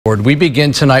We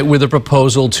begin tonight with a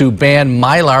proposal to ban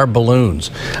Mylar balloons.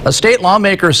 A state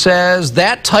lawmaker says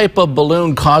that type of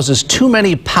balloon causes too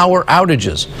many power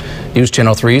outages. News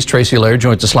Channel 3's Tracy Laird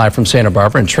joins us live from Santa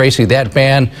Barbara. And Tracy, that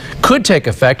ban could take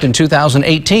effect in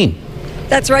 2018.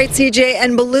 That's right, CJ,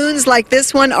 and balloons like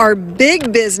this one are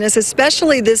big business,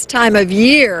 especially this time of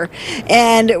year.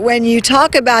 And when you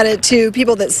talk about it to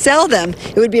people that sell them,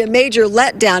 it would be a major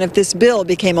letdown if this bill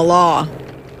became a law.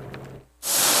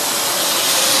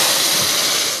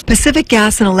 Pacific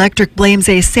Gas and Electric blames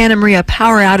a Santa Maria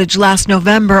power outage last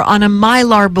November on a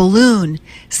Mylar balloon.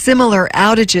 Similar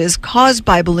outages caused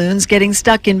by balloons getting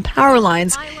stuck in power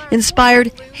lines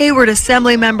inspired Hayward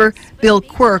Assembly member Bill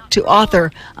Quirk to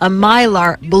author a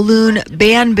Mylar balloon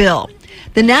ban bill.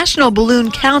 The National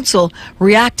Balloon Council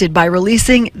reacted by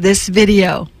releasing this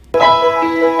video.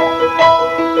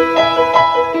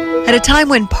 At a time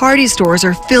when party stores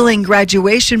are filling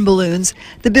graduation balloons,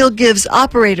 the bill gives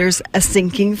operators a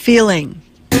sinking feeling.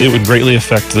 It would greatly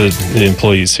affect the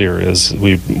employees here, as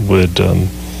we would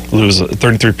lose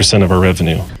 33% of our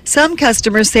revenue. Some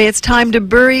customers say it's time to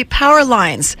bury power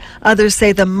lines. Others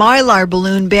say the Mylar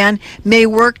balloon ban may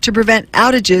work to prevent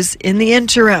outages in the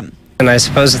interim. And I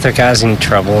suppose if they're causing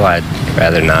trouble, I'd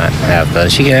rather not have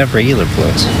those. You can have regular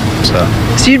balloons.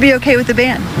 So you'd be okay with the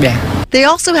ban? Yeah. They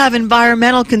also have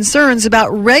environmental concerns about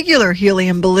regular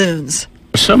helium balloons.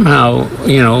 Somehow,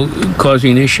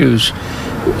 causing issues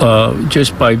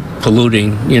just by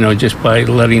polluting, just by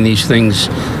letting these things,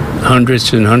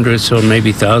 hundreds and hundreds or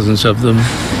maybe thousands of them,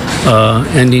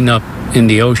 ending up in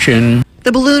the ocean.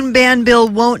 The balloon ban bill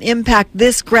won't impact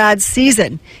this grad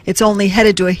season. It's only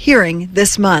headed to a hearing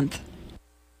this month.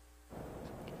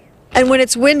 And when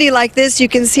it's windy like this, you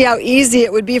can see how easy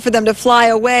it would be for them to fly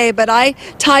away. But I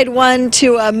tied one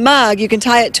to a mug. You can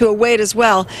tie it to a weight as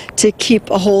well to keep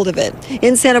a hold of it.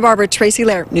 In Santa Barbara, Tracy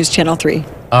Laird, News Channel 3.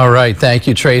 All right. Thank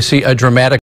you, Tracy. A dramatic